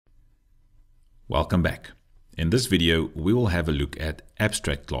Welcome back. In this video, we will have a look at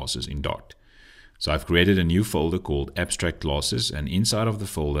abstract classes in Dart. So I've created a new folder called abstract classes, and inside of the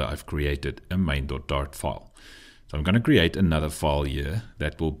folder, I've created a main.dart file. So I'm going to create another file here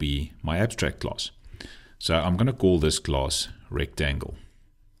that will be my abstract class. So I'm going to call this class rectangle,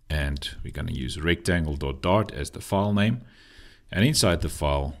 and we're going to use rectangle.dart as the file name. And inside the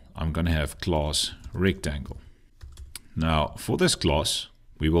file, I'm going to have class rectangle. Now for this class,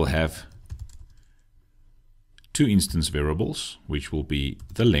 we will have two instance variables, which will be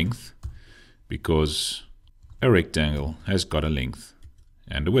the length, because a rectangle has got a length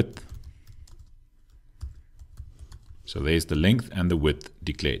and a width. So there's the length and the width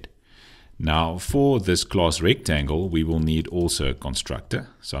declared. Now for this class rectangle, we will need also a constructor.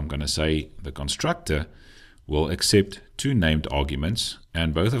 So I'm going to say the constructor will accept two named arguments,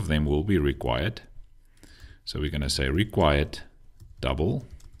 and both of them will be required. So we're going to say required double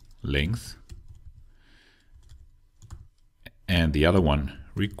length, and the other one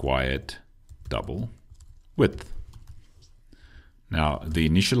required double width. Now the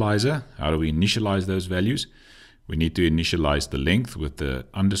initializer, how do we initialize those values? We need to initialize the length with the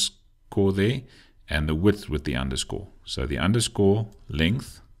underscore there and the width with the underscore. So the underscore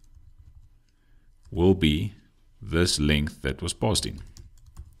length will be this length that was passed in.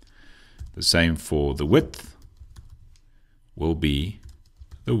 The same for the width will be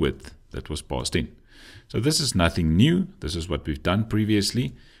the width that was passed in. So this is nothing new. This is what we've done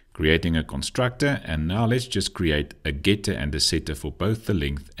previously, creating a constructor. And now let's just create a getter and a setter for both the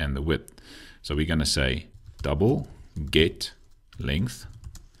length and the width. So we're going to say double get length,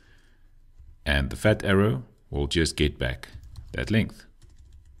 and the fat arrow will just get back that length,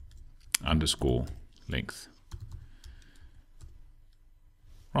 underscore length.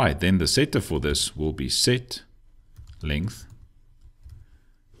 Right, then the setter for this will be set length.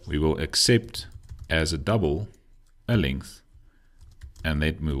 We will accept as a double a length, and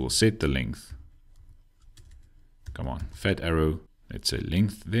then we will set the length. Come on, fat arrow, let's say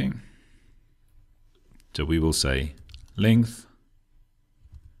length there. So we will say length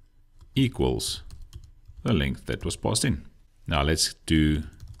equals the length that was passed in. Now let's do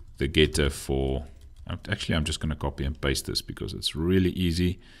the getter for, actually I'm just going to copy and paste this because it's really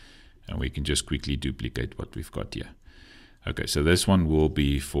easy, and we can just quickly duplicate what we've got here. Okay, so this one will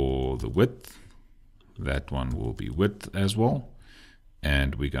be for the width. That one will be width as well.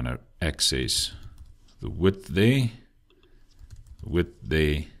 And we're going to access the width there,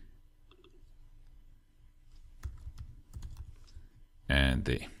 and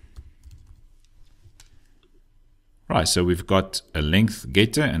there. Right, so we've got a length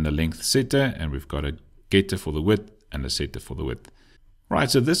getter and a length setter, and we've got a getter for the width and a setter for the width. Right,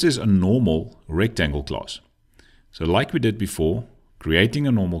 so this is a normal rectangle class. So like we did before, creating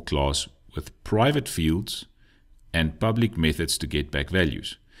a normal class with private fields and public methods to get back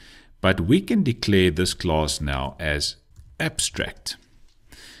values. But we can declare this class now as abstract.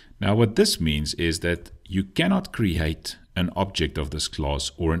 Now what this means is that you cannot create an object of this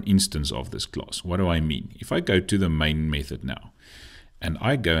class or an instance of this class. What do I mean? If I go to the main method now, and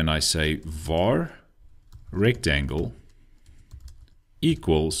I go and I say var rectangle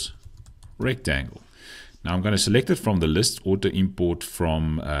equals rectangle. Now I'm going to select it from the list, auto import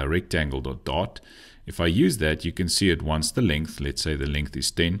from rectangle.dart. If I use that, you can see it wants the length. Let's say the length is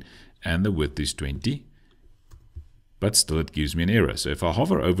 10 and the width is 20. But still it gives me an error. So if I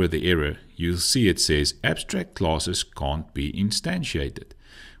hover over the error, you'll see it says abstract classes can't be instantiated,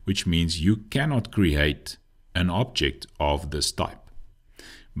 which means you cannot create an object of this type.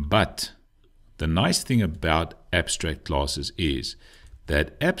 But the nice thing about abstract classes is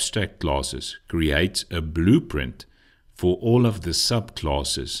that abstract classes creates a blueprint for all of the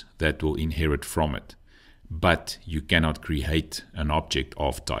subclasses that will inherit from it. But you cannot create an object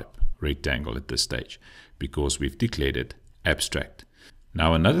of type rectangle at this stage because we've declared it abstract.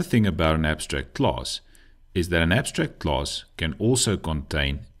 Now another thing about an abstract class is that an abstract class can also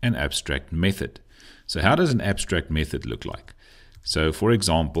contain an abstract method. So how does an abstract method look like? So for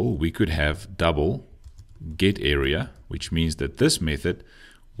example, we could have double get area, which means that this method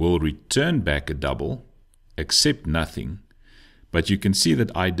will return back a double, accept nothing, but you can see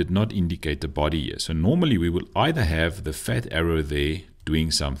that I did not indicate the body here. So normally we will either have the fat arrow there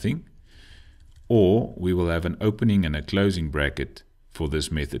doing something, or we will have an opening and a closing bracket for this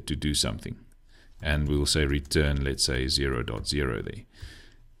method to do something. And we will say return, let's say 0.0 there.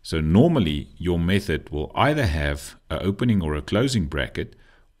 So normally your method will either have an opening or a closing bracket,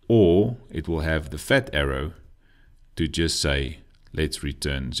 or it will have the fat arrow to just say, let's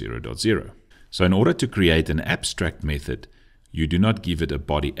return 0.0. So in order to create an abstract method, you do not give it a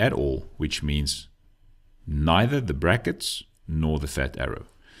body at all, which means neither the brackets nor the fat arrow.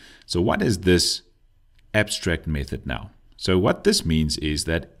 So what is this abstract method now? So what this means is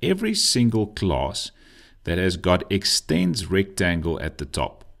that every single class that has got extends rectangle at the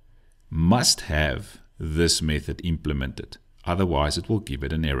top must have this method implemented. Otherwise, it will give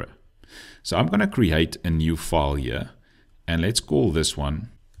it an error. So I'm going to create a new file here, and let's call this one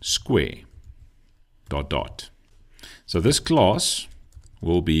square dot dot. So this class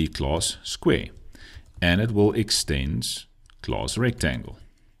will be class square, and it will extend class rectangle.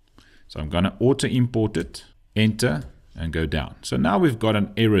 So I'm going to auto import it, enter, and go down. So now we've got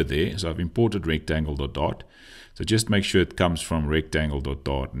an error there. So I've imported rectangle dot dot. So just make sure it comes from rectangle dot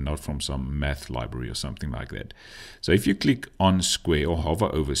dot and not from some math library or something like that. So if you click on square or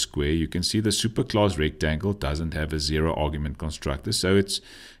hover over square, you can see the superclass rectangle doesn't have a 0 argument constructor. So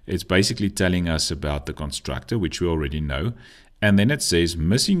it's basically telling us about the constructor, which we already know. And then it says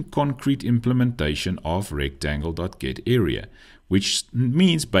missing concrete implementation of rectangle.getArea, which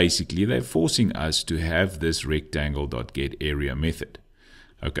means basically they're forcing us to have this rectangle.getArea method.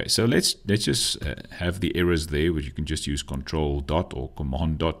 Okay, so let's just have the errors there, which you can just use control dot or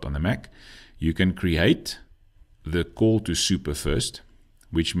command dot on the Mac. You can create the call to super first,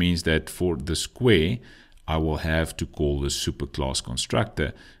 which means that for the square, I will have to call the superclass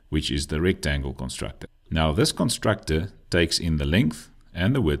constructor, which is the rectangle constructor. Now this constructor takes in the length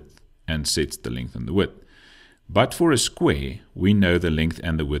and the width and sets the length and the width. But for a square, we know the length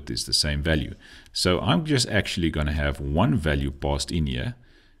and the width is the same value. So I'm just actually going to have one value passed in here,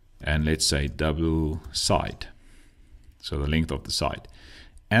 and let's say double side. So the length of the side.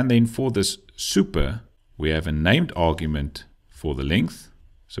 And then for this super, we have a named argument for the length.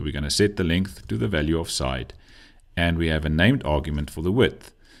 So we're going to set the length to the value of side. And we have a named argument for the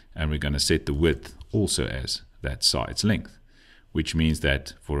width. And we're going to set the width also as that side's length, which means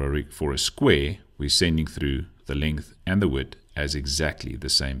that for a square, we're sending through the length and the width as exactly the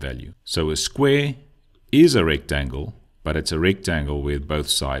same value. So a square is a rectangle, but it's a rectangle where both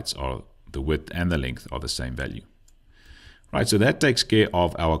sides are, the width and the length are the same value. Right, so that takes care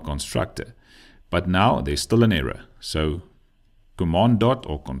of our constructor. But now there's still an error. So command dot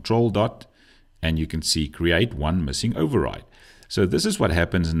or control dot, and you can see create one missing override. So this is what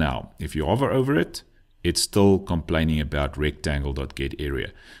happens now. If you hover over it, it's still complaining about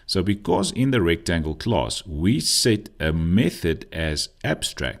rectangle.getArea. So because in the rectangle class, we set a method as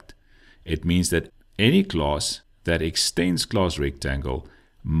abstract, it means that any class that extends class rectangle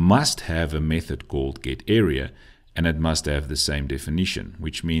must have a method called getArea, and it must have the same definition,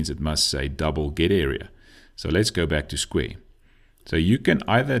 which means it must say double getArea. So let's go back to square. So you can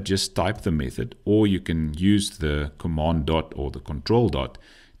either just type the method, or you can use the command dot or the control dot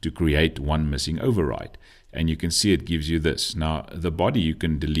to create one missing override. And you can see it gives you this. Now the body you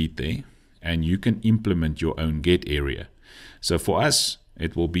can delete there, and you can implement your own getArea. So for us,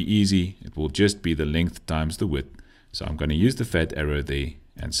 it will be easy. It will just be the length times the width. So I'm going to use the fat arrow there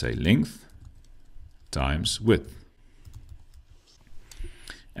and say length times width.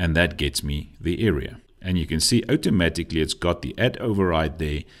 And that gets me the area. And you can see automatically it's got the add override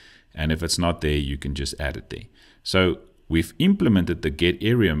there. And if it's not there, you can just add it there. So we've implemented the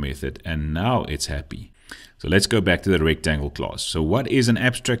getArea method, and now it's happy. So let's go back to the rectangle class. So what is an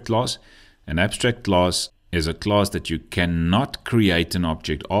abstract class? An abstract class is a class that you cannot create an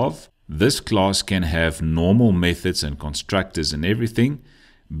object of. This class can have normal methods and constructors and everything,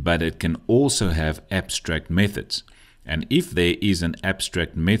 but it can also have abstract methods. And if there is an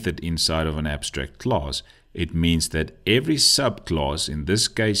abstract method inside of an abstract class, it means that every subclass, in this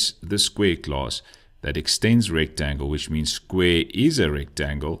case the square class, that extends rectangle, which means square is a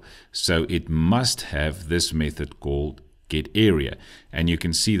rectangle, so it must have this method called getArea. And you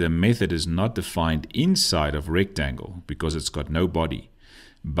can see the method is not defined inside of rectangle because it's got no body.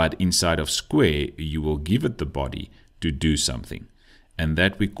 But inside of square, you will give it the body to do something. And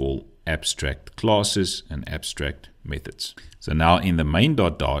that we call abstract classes and abstract methods. So now in the main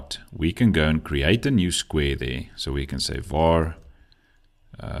dot dot, we can go and create a new square there. So we can say var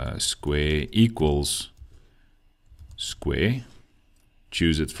square equals square.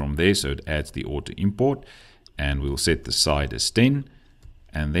 Choose it from there, so it adds the auto import, and we'll set the side as 10.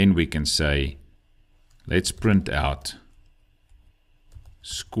 And then we can say, let's print out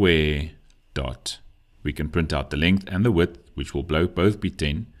square dot. We can print out the length and the width, which will both be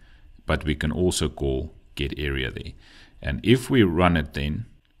 10, but we can also call getArea there. And if we run it, then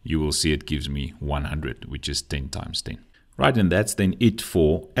you will see it gives me 100, which is 10 times 10. Right, and that's then it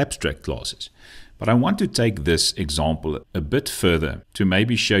for abstract classes. But I want to take this example a bit further to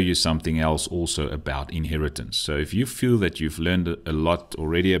maybe show you something else also about inheritance. So if you feel that you've learned a lot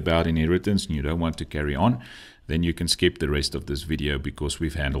already about inheritance and you don't want to carry on, then you can skip the rest of this video because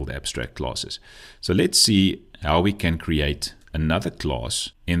we've handled abstract classes. So let's see how we can create another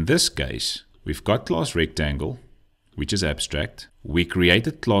class. In this case, we've got class rectangle, which is abstract. We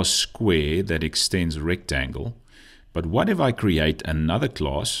created class square that extends rectangle. But what if I create another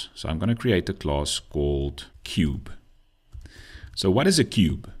class? So I'm going to create a class called cube. So what is a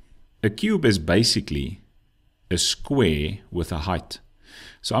cube? A cube is basically a square with a height.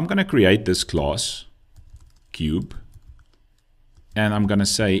 So I'm going to create this class cube, and I'm going to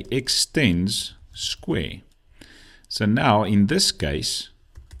say extends square. So now in this case,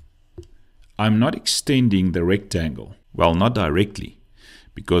 I'm not extending the rectangle. Well, not directly,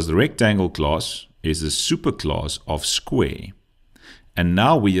 because the rectangle class is a superclass of square. And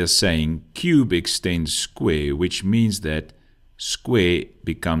now we are saying cube extends square, which means that square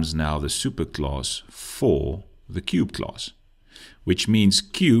becomes now the superclass for the cube class, which means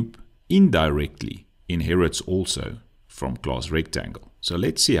cube indirectly inherits also from class rectangle. So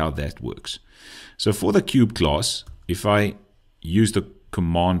let's see how that works. So for the cube class, if I use the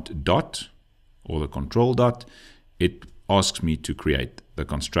command dot or the control dot, it asks me to create the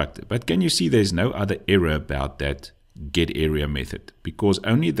constructor. But can you see there's no other error about that getArea method, because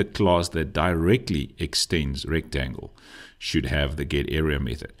only the class that directly extends rectangle should have the getArea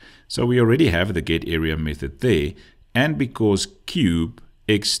method. So we already have the getArea method there, and because cube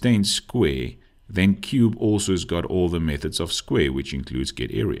extends square, then cube also has got all the methods of square, which includes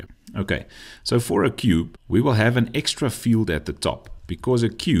getArea. Okay, so for a cube, we will have an extra field at the top, because a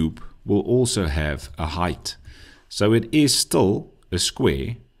cube will also have a height. So it is still a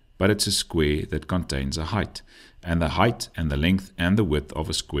square, but it's a square that contains a height. And the height and the length and the width of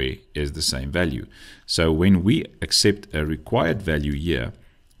a square is the same value. So when we accept a required value here,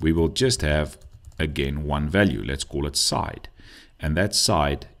 we will just have, again, one value. Let's call it side. And that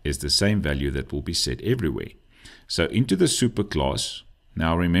side is the same value that will be set everywhere. So into the superclass,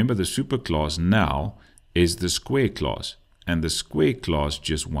 now remember the superclass now is the square class. And the square class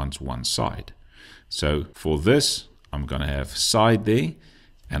just wants one side. So for this, I'm going to have side there,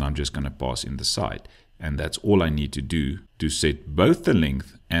 and I'm just going to pass in the side. And that's all I need to do to set both the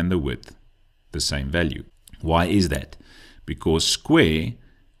length and the width the same value. Why is that? Because square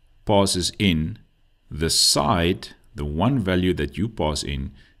passes in the side, the one value that you pass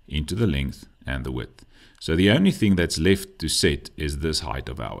in, into the length and the width. So the only thing that's left to set is this height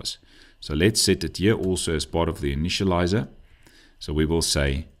of ours. So let's set it here also as part of the initializer. So we will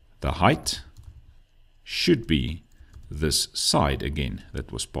say the height should be this side again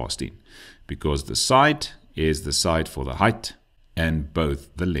that was passed in, because the side is the side for the height and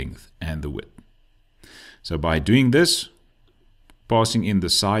both the length and the width. So by doing this, passing in the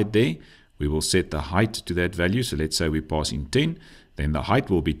side there, we will set the height to that value. So let's say we pass in 10, then the height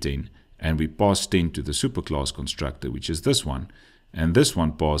will be 10, and we pass 10 to the superclass constructor, which is this one, and this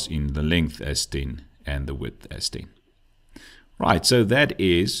one pass in the length as 10 and the width as 10. Right, so that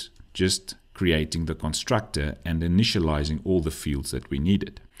is just creating the constructor and initializing all the fields that we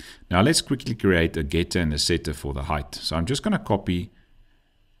needed. Now let's quickly create a getter and a setter for the height. So I'm just going to copy,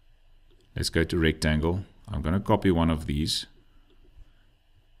 let's go to rectangle. I'm going to copy one of these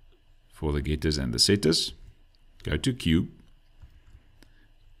for the getters and the setters. Go to cube.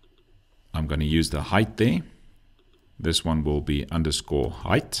 I'm going to use the height there. This one will be underscore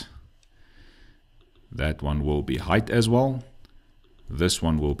height. That one will be height as well. This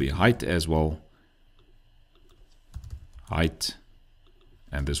one will be height as well, height,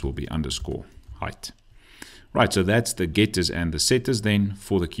 and this will be underscore height. Right, so that's the getters and the setters then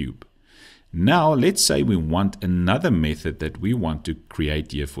for the cube. Now let's say we want another method that we want to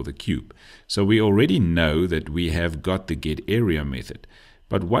create here for the cube. So we already know that we have got the getArea method,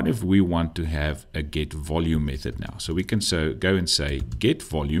 but what if we want to have a getVolume method now? So we can go and say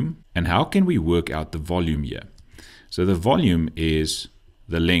getVolume, and how can we work out the volume here? So the volume is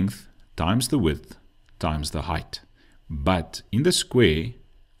the length times the width times the height. But in the square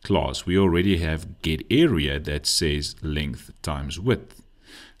class, we already have getArea that says length times width.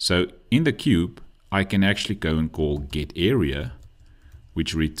 So in the cube, I can actually go and call getArea,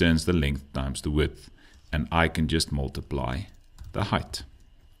 which returns the length times the width. And I can just multiply the height.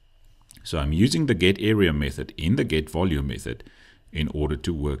 So I'm using the getArea method in the getVolume method in order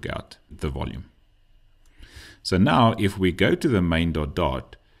to work out the volume. So now if we go to the main dot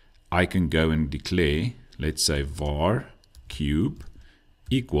dot, I can go and declare, let's say var cube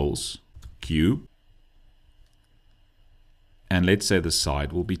equals cube, and let's say the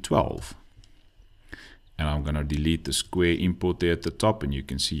side will be 12. and I'm going to delete the square import there at the top, and you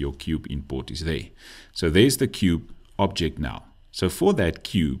can see your cube import is there. So there's the cube object now. So for that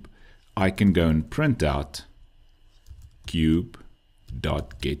cube, I can go and print out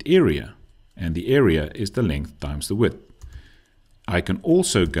cube.getArea, and the area is the length times the width. I can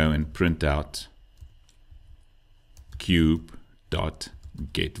also go and print out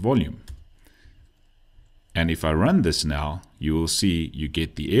cube.getVolume. And if I run this now, you will see you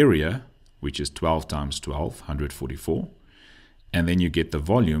get the area, which is 12 times 12, 144. And then you get the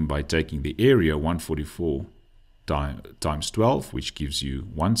volume by taking the area 144 times 12, which gives you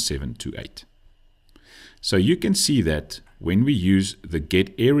 1728. So you can see that when we use the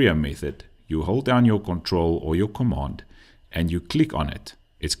getArea method, you hold down your control or your command and you click on it.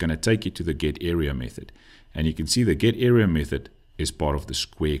 It's going to take you to the getArea method. And you can see the getArea method is part of the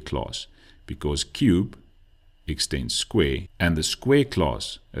square class because cube extends square, and the square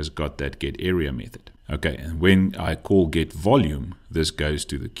class has got that getArea method. Okay, and when I call getVolume, this goes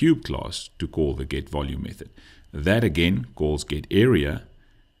to the cube class to call the getVolume method. That again calls getArea.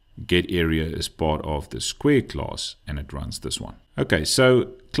 GetArea is part of the square class, and it runs this one. Okay, so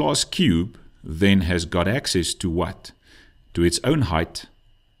class cube then has got access to what? To its own height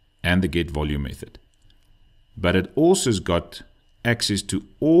and the getVolume method. But it also has got access to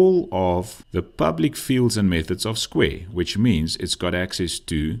all of the public fields and methods of square, which means it's got access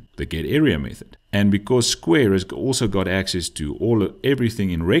to the getArea method. And because square has also got access to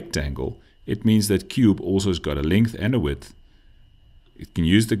everything in rectangle, it means that cube also has got a length and a width. It can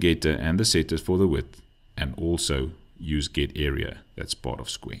use the getter and the setters for the width, and also use getArea, that's part of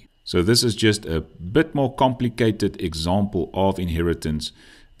square. So this is just a bit more complicated example of inheritance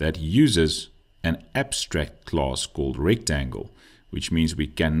that uses an abstract class called rectangle, which means we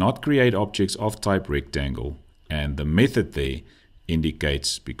cannot create objects of type rectangle, and the method there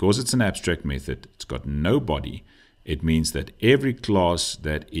indicates, because it's an abstract method, it's got no body. It means that every class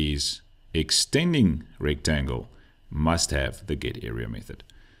that is extending rectangle must have the getArea method.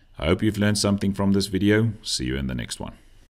 I hope you've learned something from this video. See you in the next one.